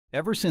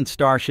Ever since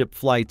Starship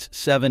Flights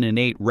 7 and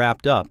 8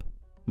 wrapped up,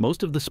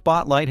 most of the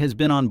spotlight has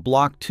been on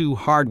Block 2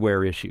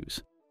 hardware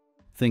issues.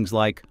 Things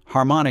like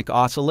harmonic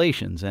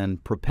oscillations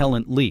and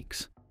propellant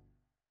leaks.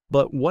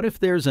 But what if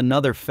there's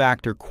another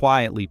factor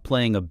quietly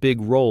playing a big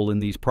role in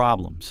these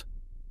problems?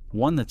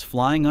 One that's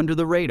flying under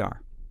the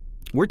radar.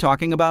 We're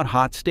talking about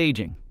hot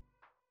staging.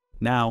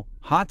 Now,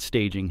 hot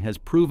staging has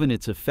proven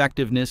its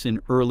effectiveness in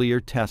earlier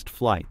test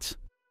flights.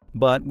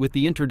 But with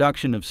the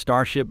introduction of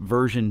Starship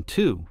version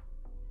 2,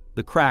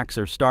 the cracks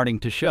are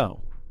starting to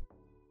show.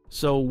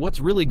 So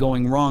what's really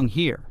going wrong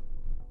here?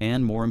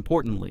 And more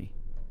importantly,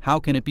 how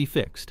can it be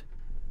fixed?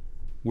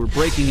 We're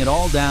breaking it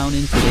all down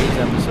in today's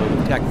episode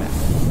of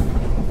Techmaps.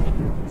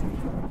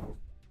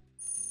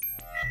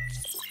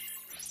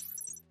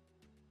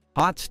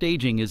 Hot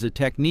staging is a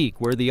technique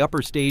where the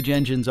upper stage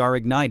engines are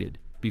ignited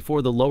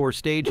before the lower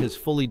stage has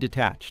fully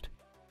detached.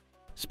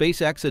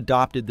 SpaceX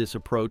adopted this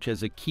approach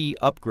as a key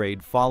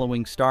upgrade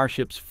following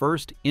Starship's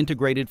first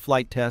integrated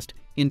flight test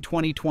in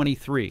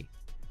 2023,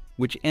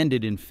 which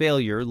ended in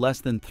failure less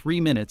than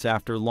 3 minutes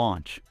after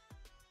launch.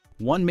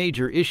 One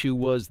major issue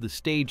was the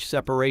stage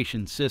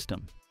separation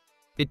system.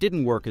 It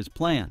didn't work as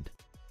planned.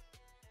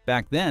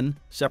 Back then,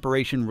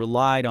 separation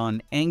relied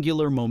on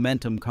angular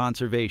momentum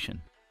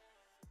conservation.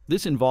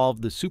 This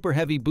involved the Super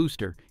Heavy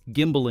booster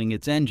gimbaling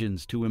its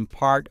engines to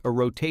impart a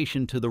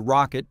rotation to the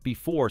rocket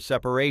before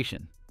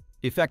separation,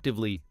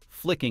 effectively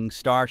flicking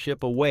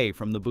Starship away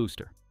from the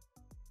booster.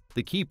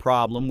 The key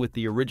problem with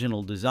the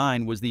original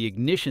design was the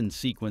ignition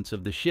sequence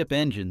of the ship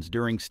engines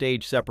during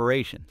stage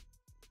separation.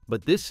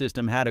 But this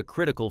system had a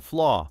critical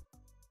flaw.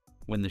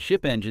 When the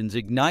ship engines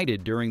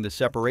ignited during the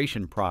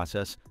separation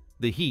process,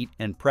 the heat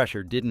and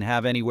pressure didn't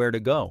have anywhere to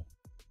go.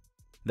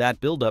 That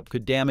buildup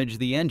could damage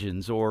the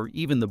engines or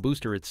even the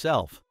booster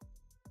itself.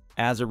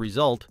 As a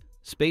result,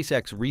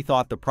 SpaceX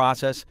rethought the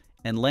process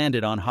and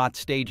landed on hot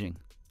staging,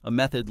 a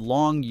method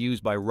long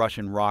used by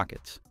Russian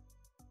rockets.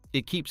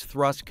 It keeps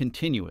thrust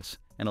continuous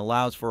and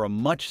allows for a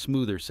much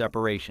smoother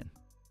separation.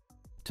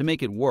 To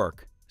make it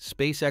work,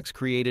 SpaceX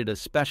created a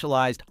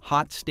specialized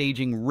hot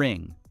staging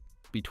ring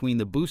between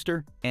the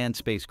booster and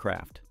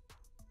spacecraft.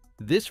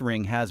 This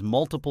ring has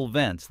multiple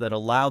vents that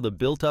allow the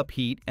built-up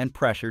heat and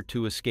pressure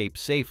to escape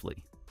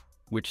safely,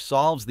 which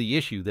solves the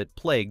issue that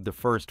plagued the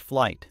first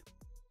flight.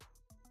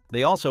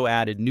 They also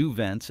added new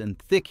vents and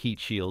thick heat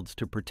shields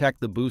to protect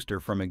the booster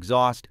from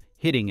exhaust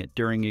hitting it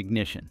during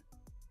ignition.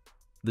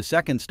 The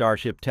second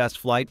Starship test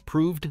flight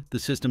proved the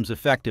system's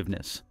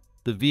effectiveness.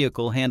 The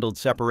vehicle handled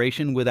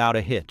separation without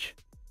a hitch.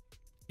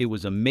 It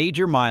was a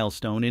major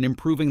milestone in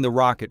improving the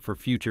rocket for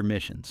future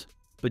missions.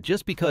 But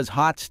just because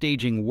hot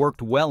staging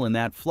worked well in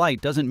that flight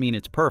doesn't mean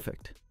it's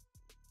perfect.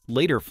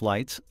 Later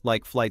flights,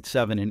 like Flight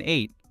 7 and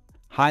 8,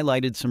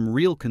 highlighted some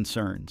real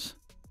concerns,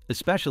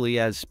 especially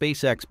as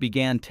SpaceX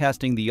began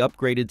testing the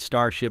upgraded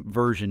Starship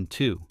version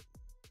 2.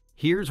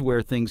 Here's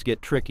where things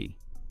get tricky.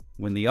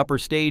 When the upper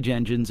stage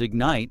engines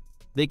ignite,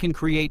 they can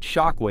create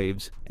shock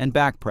waves and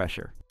back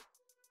pressure.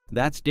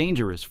 That's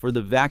dangerous for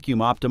the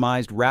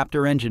vacuum-optimized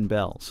Raptor engine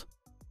bells.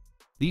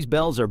 These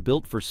bells are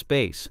built for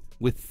space,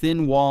 with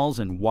thin walls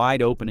and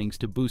wide openings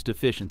to boost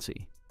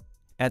efficiency.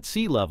 At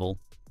sea level,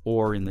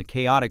 or in the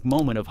chaotic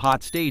moment of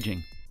hot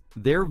staging,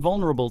 they're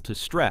vulnerable to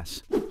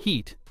stress,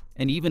 heat,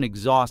 and even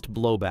exhaust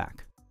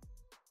blowback.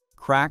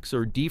 Cracks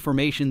or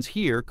deformations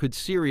here could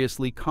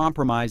seriously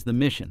compromise the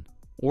mission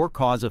or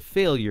cause a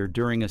failure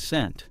during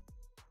ascent.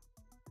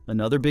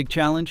 Another big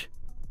challenge?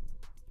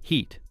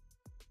 Heat.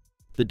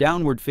 The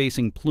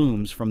downward-facing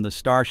plumes from the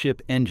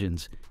Starship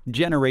engines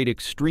generate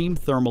extreme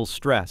thermal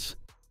stress,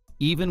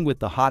 even with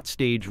the hot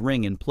stage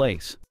ring in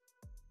place.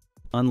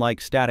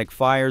 Unlike static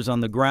fires on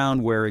the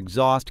ground where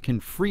exhaust can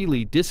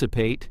freely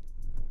dissipate,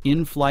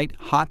 in-flight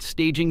hot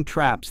staging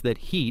traps that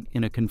heat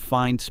in a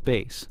confined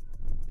space.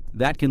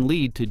 That can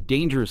lead to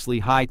dangerously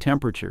high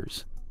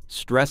temperatures,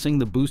 stressing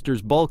the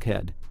booster's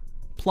bulkhead,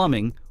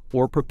 plumbing,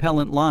 or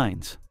propellant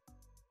lines.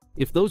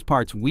 If those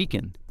parts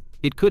weaken,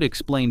 it could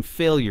explain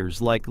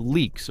failures like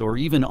leaks or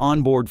even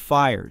onboard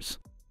fires,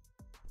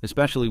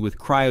 especially with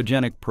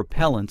cryogenic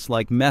propellants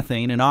like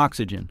methane and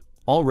oxygen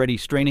already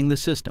straining the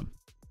system.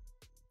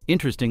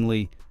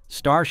 Interestingly,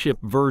 Starship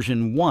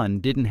version 1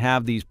 didn't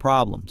have these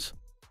problems,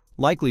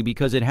 likely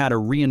because it had a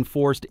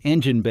reinforced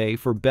engine bay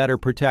for better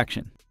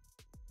protection.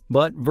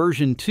 But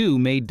version 2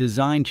 made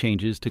design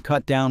changes to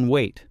cut down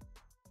weight.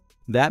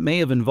 That may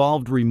have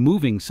involved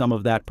removing some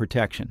of that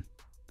protection,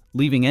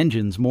 leaving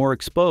engines more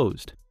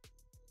exposed.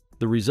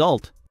 The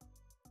result?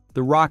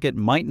 The rocket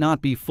might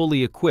not be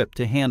fully equipped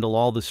to handle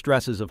all the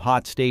stresses of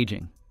hot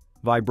staging,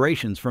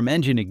 vibrations from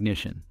engine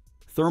ignition,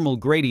 thermal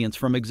gradients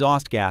from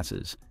exhaust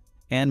gases,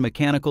 and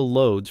mechanical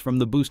loads from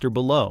the booster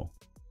below.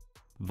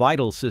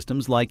 Vital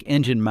systems like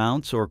engine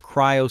mounts or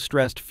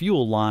cryo-stressed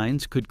fuel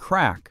lines could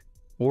crack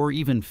or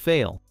even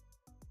fail.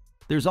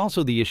 There's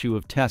also the issue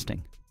of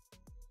testing.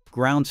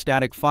 Ground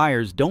static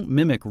fires don't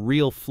mimic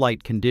real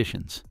flight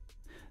conditions.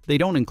 They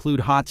don't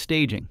include hot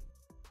staging.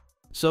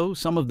 So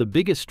some of the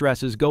biggest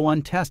stresses go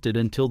untested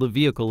until the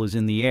vehicle is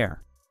in the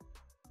air.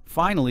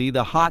 Finally,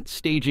 the hot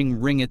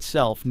staging ring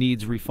itself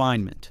needs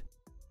refinement.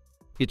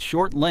 Its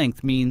short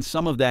length means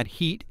some of that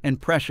heat and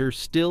pressure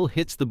still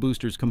hits the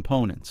booster's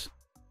components,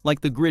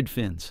 like the grid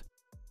fins.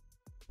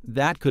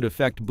 That could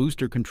affect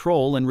booster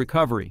control and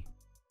recovery.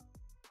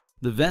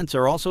 The vents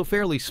are also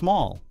fairly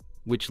small,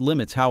 which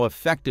limits how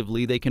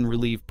effectively they can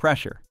relieve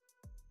pressure.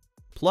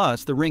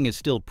 Plus, the ring is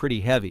still pretty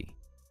heavy,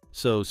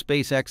 so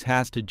SpaceX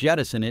has to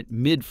jettison it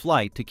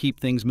mid-flight to keep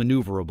things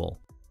maneuverable.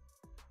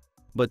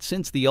 But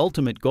since the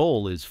ultimate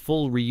goal is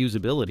full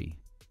reusability,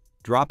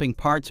 dropping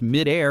parts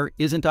mid-air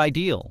isn't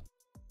ideal.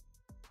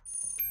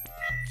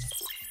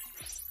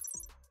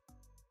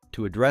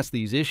 To address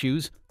these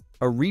issues,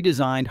 a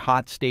redesigned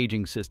hot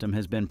staging system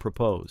has been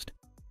proposed.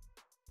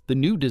 The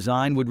new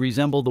design would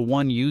resemble the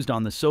one used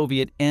on the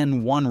Soviet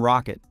N-1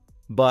 rocket,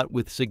 but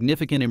with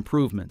significant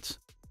improvements.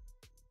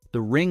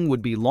 The ring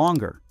would be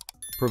longer,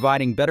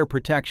 providing better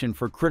protection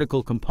for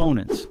critical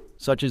components,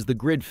 such as the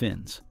grid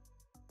fins.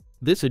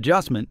 This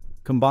adjustment,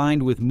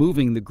 combined with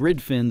moving the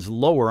grid fins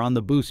lower on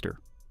the booster,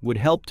 would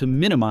help to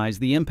minimize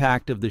the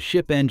impact of the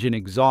ship engine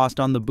exhaust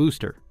on the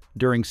booster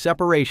during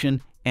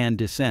separation and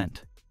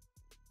descent.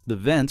 The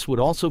vents would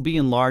also be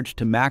enlarged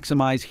to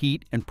maximize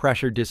heat and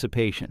pressure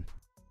dissipation.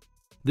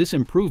 This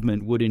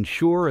improvement would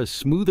ensure a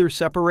smoother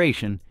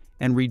separation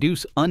and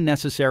reduce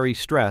unnecessary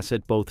stress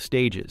at both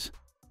stages.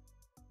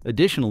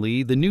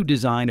 Additionally, the new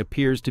design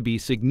appears to be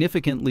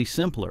significantly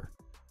simpler,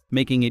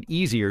 making it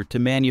easier to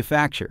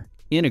manufacture,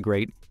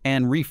 integrate,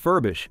 and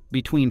refurbish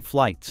between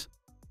flights.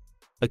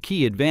 A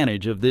key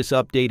advantage of this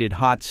updated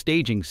hot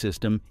staging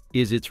system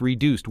is its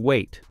reduced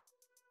weight.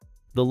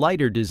 The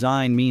lighter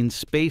design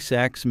means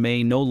SpaceX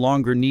may no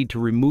longer need to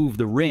remove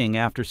the ring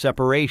after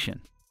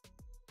separation.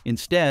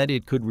 Instead,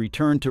 it could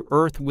return to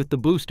Earth with the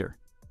booster,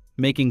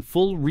 making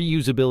full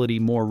reusability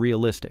more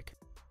realistic.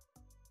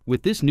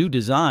 With this new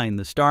design,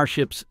 the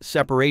Starship's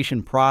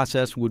separation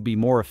process would be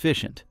more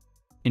efficient,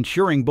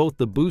 ensuring both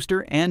the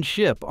booster and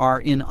ship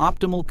are in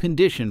optimal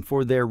condition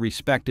for their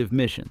respective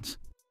missions.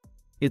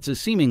 It's a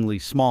seemingly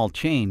small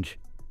change,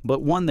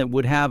 but one that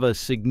would have a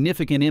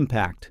significant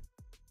impact,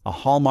 a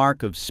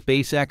hallmark of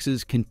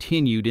SpaceX's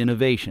continued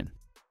innovation.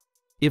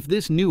 If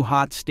this new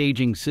hot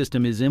staging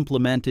system is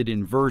implemented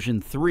in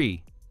version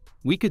 3,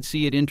 we could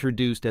see it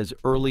introduced as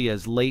early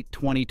as late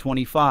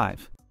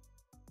 2025.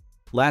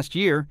 Last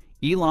year,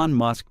 Elon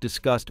Musk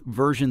discussed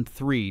version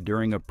 3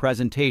 during a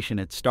presentation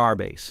at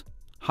Starbase,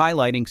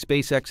 highlighting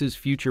SpaceX's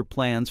future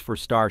plans for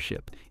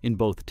Starship in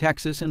both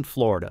Texas and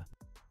Florida.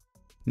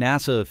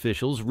 NASA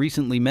officials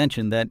recently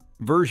mentioned that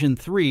version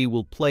 3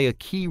 will play a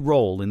key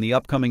role in the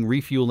upcoming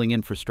refueling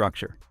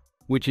infrastructure,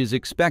 which is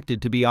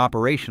expected to be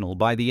operational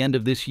by the end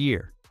of this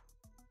year.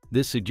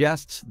 This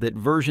suggests that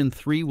version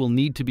 3 will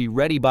need to be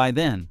ready by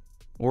then,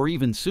 or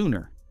even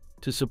sooner,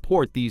 to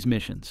support these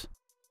missions.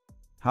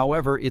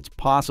 However, it's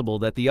possible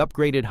that the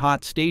upgraded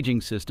hot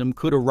staging system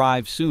could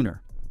arrive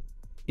sooner.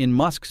 In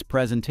Musk's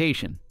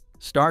presentation,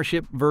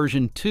 Starship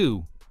version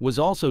 2 was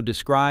also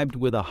described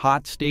with a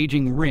hot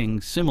staging ring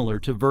similar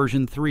to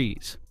version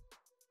 3's.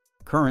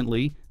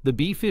 Currently, the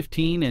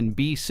B-15 and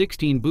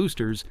B-16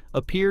 boosters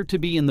appear to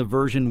be in the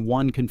version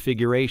 1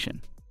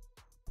 configuration.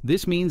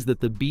 This means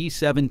that the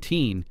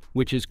B-17,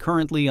 which is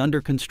currently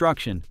under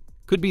construction,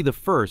 could be the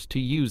first to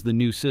use the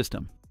new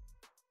system.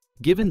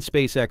 Given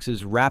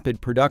SpaceX's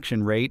rapid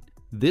production rate,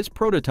 this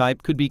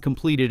prototype could be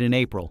completed in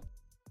April.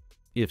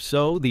 If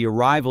so, the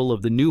arrival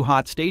of the new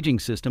hot staging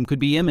system could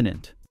be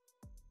imminent.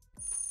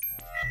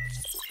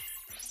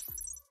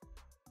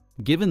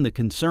 Given the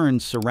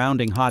concerns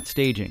surrounding hot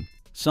staging,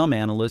 some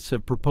analysts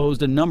have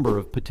proposed a number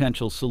of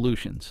potential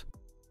solutions.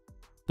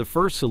 The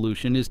first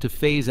solution is to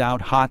phase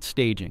out hot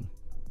staging.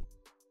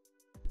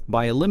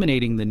 By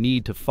eliminating the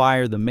need to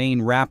fire the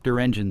main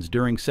Raptor engines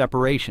during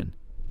separation,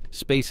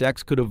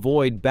 SpaceX could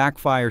avoid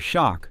backfire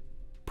shock,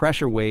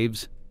 pressure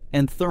waves,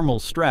 and thermal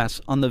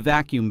stress on the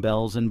vacuum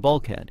bells and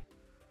bulkhead.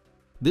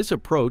 This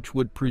approach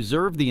would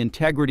preserve the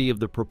integrity of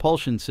the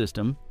propulsion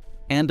system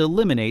and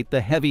eliminate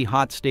the heavy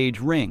hot stage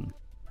ring,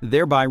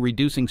 thereby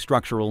reducing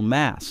structural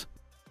mass.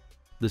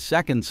 The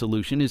second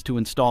solution is to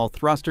install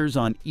thrusters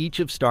on each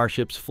of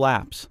Starship's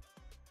flaps.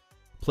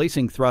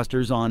 Placing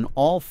thrusters on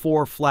all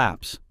 4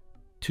 flaps,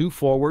 2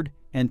 forward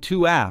and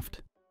 2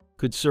 aft,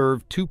 could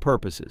serve 2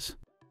 purposes: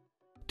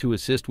 to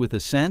assist with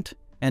ascent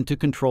and to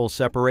control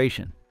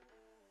separation.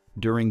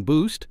 During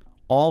boost,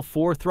 all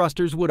 4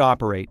 thrusters would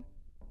operate,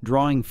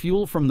 drawing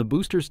fuel from the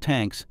booster's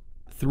tanks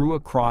through a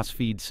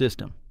cross-feed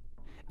system,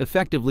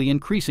 effectively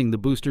increasing the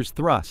booster's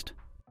thrust.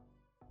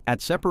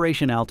 At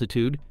separation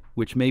altitude,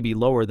 which may be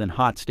lower than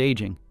hot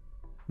staging,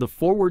 the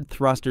forward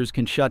thrusters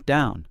can shut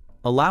down,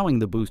 allowing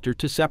the booster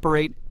to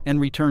separate and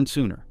return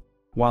sooner,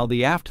 while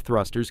the aft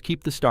thrusters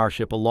keep the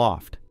Starship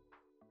aloft.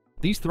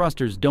 These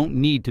thrusters don't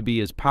need to be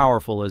as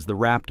powerful as the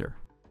Raptor.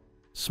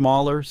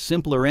 Smaller,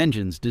 simpler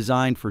engines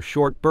designed for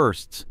short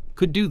bursts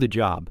could do the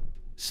job,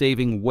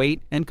 saving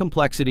weight and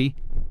complexity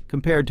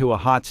compared to a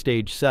hot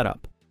stage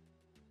setup.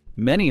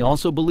 Many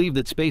also believe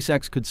that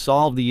SpaceX could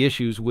solve the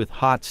issues with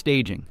hot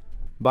staging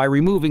by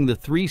removing the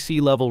 3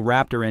 sea-level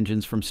Raptor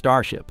engines from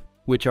Starship,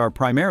 which are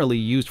primarily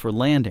used for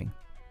landing,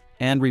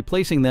 and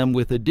replacing them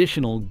with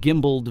additional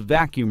gimbaled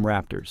vacuum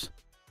Raptors,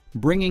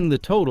 bringing the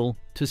total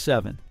to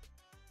 7.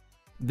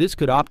 This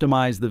could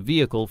optimize the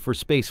vehicle for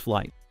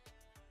spaceflight.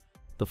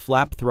 The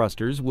flap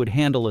thrusters would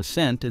handle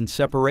ascent and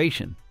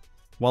separation,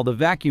 while the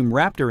vacuum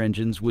Raptor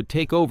engines would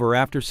take over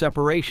after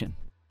separation.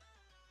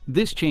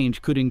 This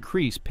change could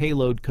increase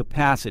payload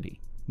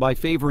capacity by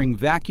favoring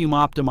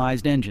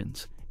vacuum-optimized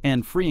engines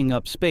and freeing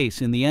up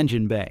space in the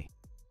engine bay.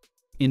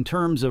 In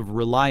terms of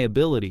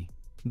reliability,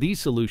 these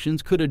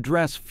solutions could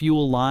address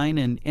fuel line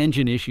and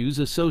engine issues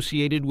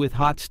associated with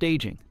hot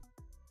staging.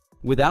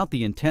 Without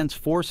the intense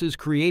forces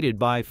created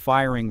by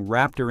firing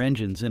Raptor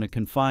engines in a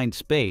confined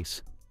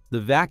space, the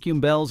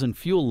vacuum bells and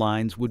fuel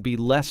lines would be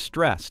less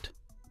stressed,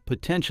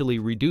 potentially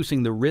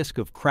reducing the risk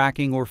of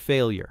cracking or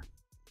failure.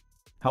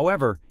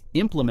 However,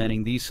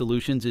 implementing these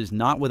solutions is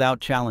not without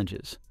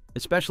challenges,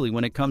 especially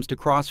when it comes to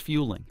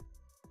cross-fueling.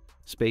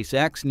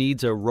 SpaceX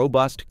needs a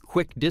robust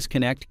quick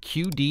disconnect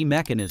QD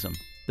mechanism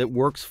that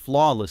works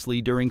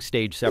flawlessly during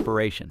stage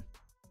separation.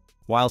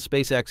 While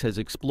SpaceX has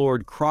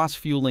explored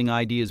cross-fueling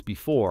ideas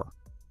before,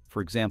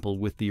 for example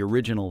with the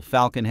original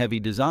Falcon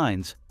Heavy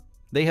designs,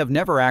 they have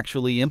never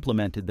actually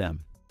implemented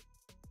them.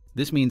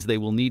 This means they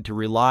will need to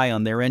rely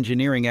on their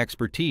engineering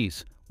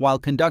expertise while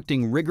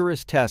conducting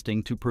rigorous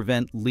testing to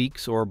prevent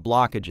leaks or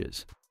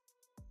blockages.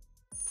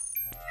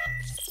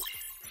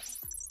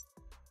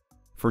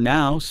 For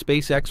now,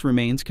 SpaceX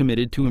remains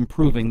committed to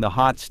improving the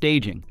hot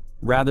staging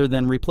rather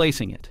than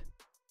replacing it.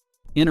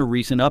 In a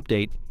recent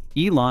update,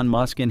 Elon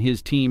Musk and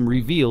his team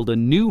revealed a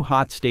new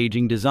hot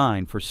staging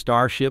design for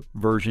Starship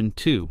version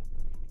 2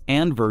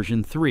 and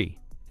version 3,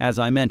 as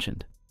I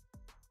mentioned.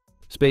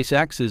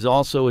 SpaceX is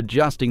also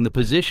adjusting the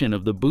position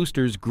of the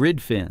booster's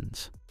grid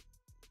fins.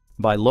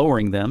 By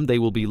lowering them, they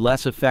will be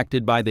less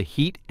affected by the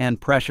heat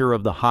and pressure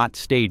of the hot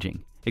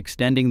staging,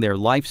 extending their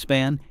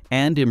lifespan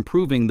and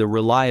improving the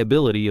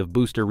reliability of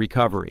booster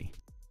recovery.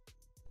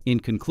 In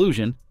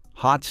conclusion,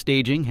 hot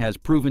staging has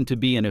proven to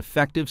be an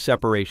effective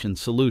separation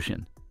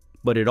solution,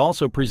 but it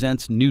also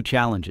presents new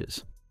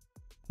challenges.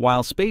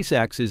 While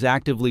SpaceX is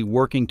actively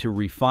working to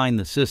refine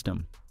the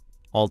system,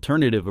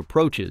 alternative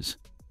approaches,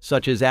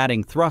 such as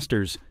adding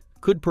thrusters,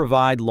 could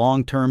provide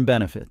long-term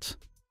benefits.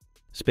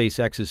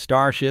 SpaceX's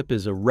Starship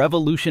is a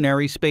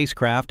revolutionary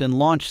spacecraft and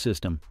launch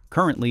system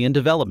currently in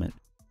development.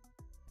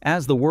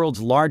 As the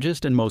world's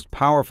largest and most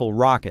powerful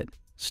rocket,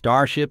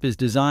 Starship is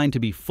designed to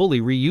be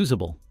fully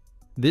reusable.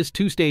 This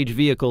two-stage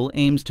vehicle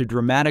aims to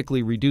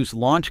dramatically reduce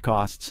launch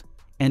costs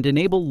and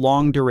enable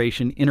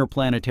long-duration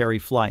interplanetary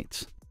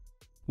flights.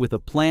 With a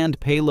planned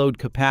payload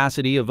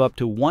capacity of up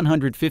to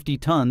 150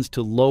 tons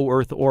to low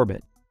Earth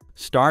orbit,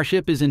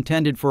 Starship is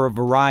intended for a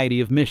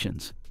variety of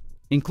missions,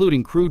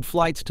 including crewed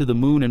flights to the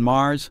Moon and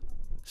Mars,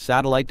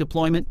 satellite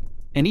deployment,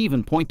 and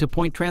even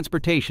point-to-point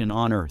transportation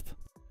on Earth.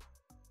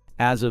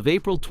 As of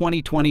April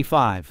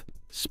 2025,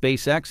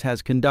 SpaceX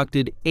has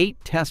conducted 8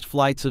 test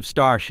flights of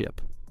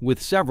Starship,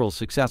 with several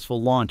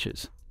successful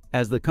launches,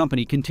 as the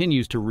company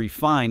continues to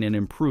refine and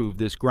improve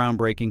this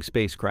groundbreaking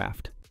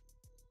spacecraft.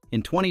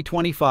 In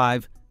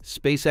 2025,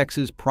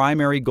 SpaceX's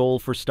primary goal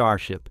for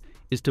Starship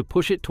is to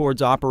push it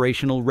towards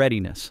operational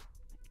readiness,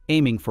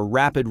 aiming for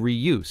rapid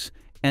reuse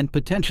and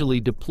potentially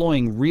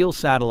deploying real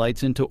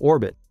satellites into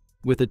orbit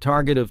with a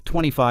target of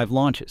 25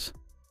 launches.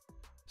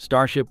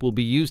 Starship will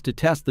be used to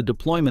test the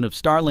deployment of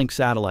Starlink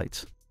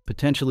satellites,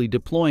 potentially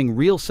deploying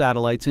real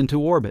satellites into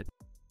orbit.